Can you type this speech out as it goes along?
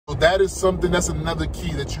So that is something, that's another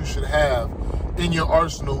key that you should have in your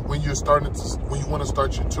arsenal when you want to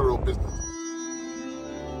start your TURO business.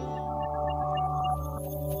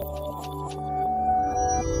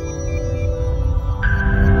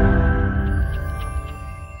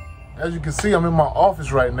 As you can see, I'm in my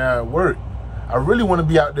office right now at work. I really want to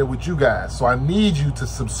be out there with you guys, so I need you to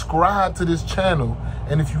subscribe to this channel.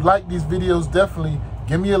 And if you like these videos, definitely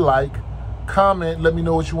give me a like, comment, let me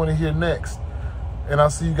know what you want to hear next. And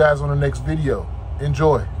I'll see you guys on the next video.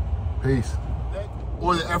 Enjoy. Peace.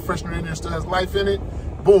 Or the air freshener in there still has life in it.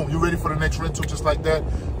 Boom, you're ready for the next rental just like that.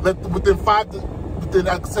 Within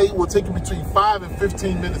I'd say it will take you between 5 and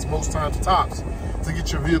 15 minutes most times tops to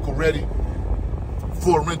get your vehicle ready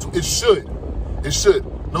for a rental. It should.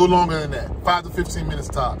 No longer than that. 5 to 15 minutes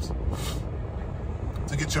tops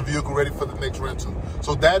to get your vehicle ready for the next rental.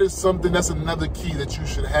 So that is something, that's another key that you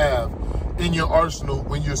should have in your arsenal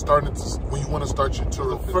when you want to start your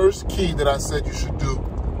TURO. The first key that I said you should do,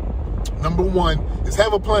 number one, is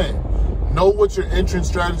have a plan. Know what your entrance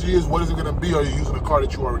strategy is. What is it going to be? Are you using a car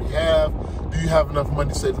that you already have? Do you have enough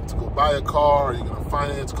money saved up to go buy a car? Are you going to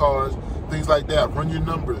finance cars? Things like that. Run your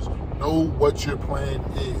numbers. Know what your plan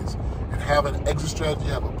is. And have an exit strategy.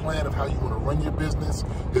 Have a plan of how you want to run your business.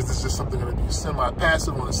 Is this just something going to be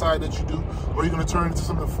semi-passive on the side that you do? Or are you going to turn it into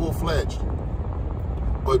something full-fledged?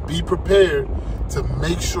 But be prepared to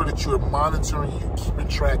make sure that you're monitoring, you're keeping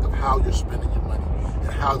track of how you're spending your money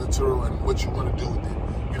and how the TURO and what you want to do with it.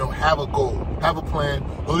 You know, have a goal, have a plan.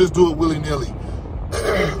 Don't just do it willy-nilly.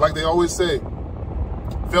 Like they always say,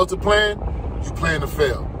 fail to plan, you plan to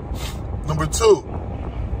fail. Number two,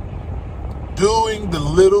 doing the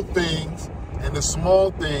little things and the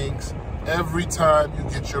small things every time you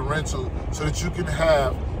get your rental so that you can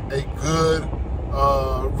have a good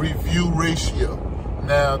review ratio.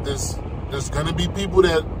 Now, there's going to be people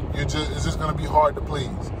that it's just going to be hard to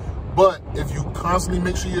please. But if you constantly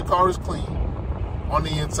make sure your car is clean on the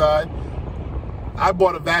inside, I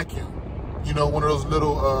bought a vacuum. You know, one of those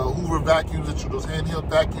little Hoover vacuums, those handheld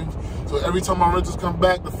vacuums. So every time my rentals come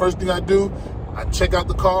back, the first thing I do, I check out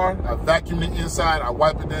the car, I vacuum the inside, I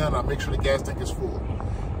wipe it down, I make sure the gas tank is full.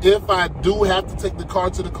 If I do have to take the car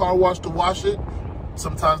to the car wash to wash it,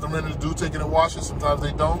 sometimes the renters do take it and wash it, sometimes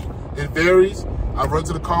they don't. It varies. I run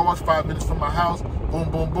to the car wash 5 minutes from my house,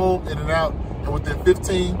 boom, boom, boom, in and out. And within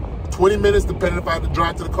 15, 20 minutes, depending if I have to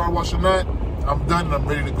drive to the car wash or not, I'm done and I'm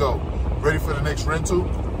ready to go. Ready for the next rental.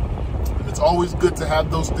 And it's always good to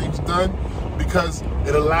have those things done because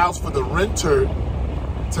it allows for the renter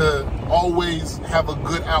to always have a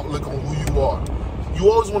good outlook on who you are.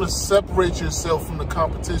 You always want to separate yourself from the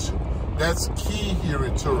competition. That's key here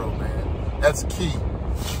in TURO, man. That's key.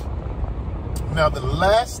 Now, the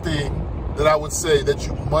last thing that I would say that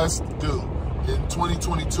you must do in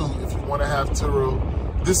 2022 if you want to have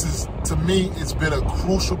TURO, this is, to me, it's been a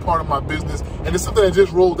crucial part of my business, and it's something that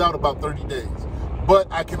just rolled out about 30 days. But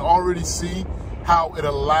I can already see how it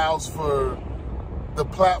allows for the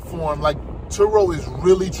platform, like TURO is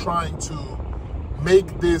really trying to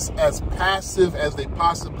make this as passive as they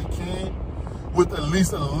possibly can with at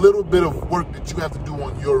least a little bit of work that you have to do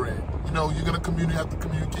on your end. You know, you're going to have to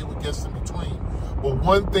communicate with guests in between. But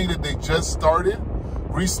one thing that they just started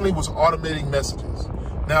recently was automating messages.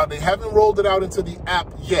 Now, they haven't rolled it out into the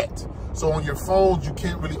app yet. So on your phones, you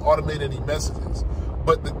can't really automate any messages.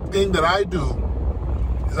 But the thing that I do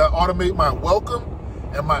is I automate my welcome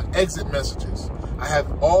and my exit messages. I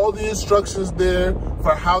have all the instructions there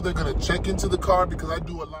for how they're going to check into the car because I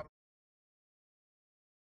do a lot of...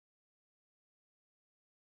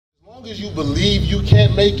 As long as you believe you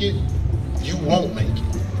can't make it, you won't make it.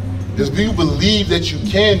 If you believe that you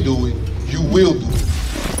can do it, you will do it.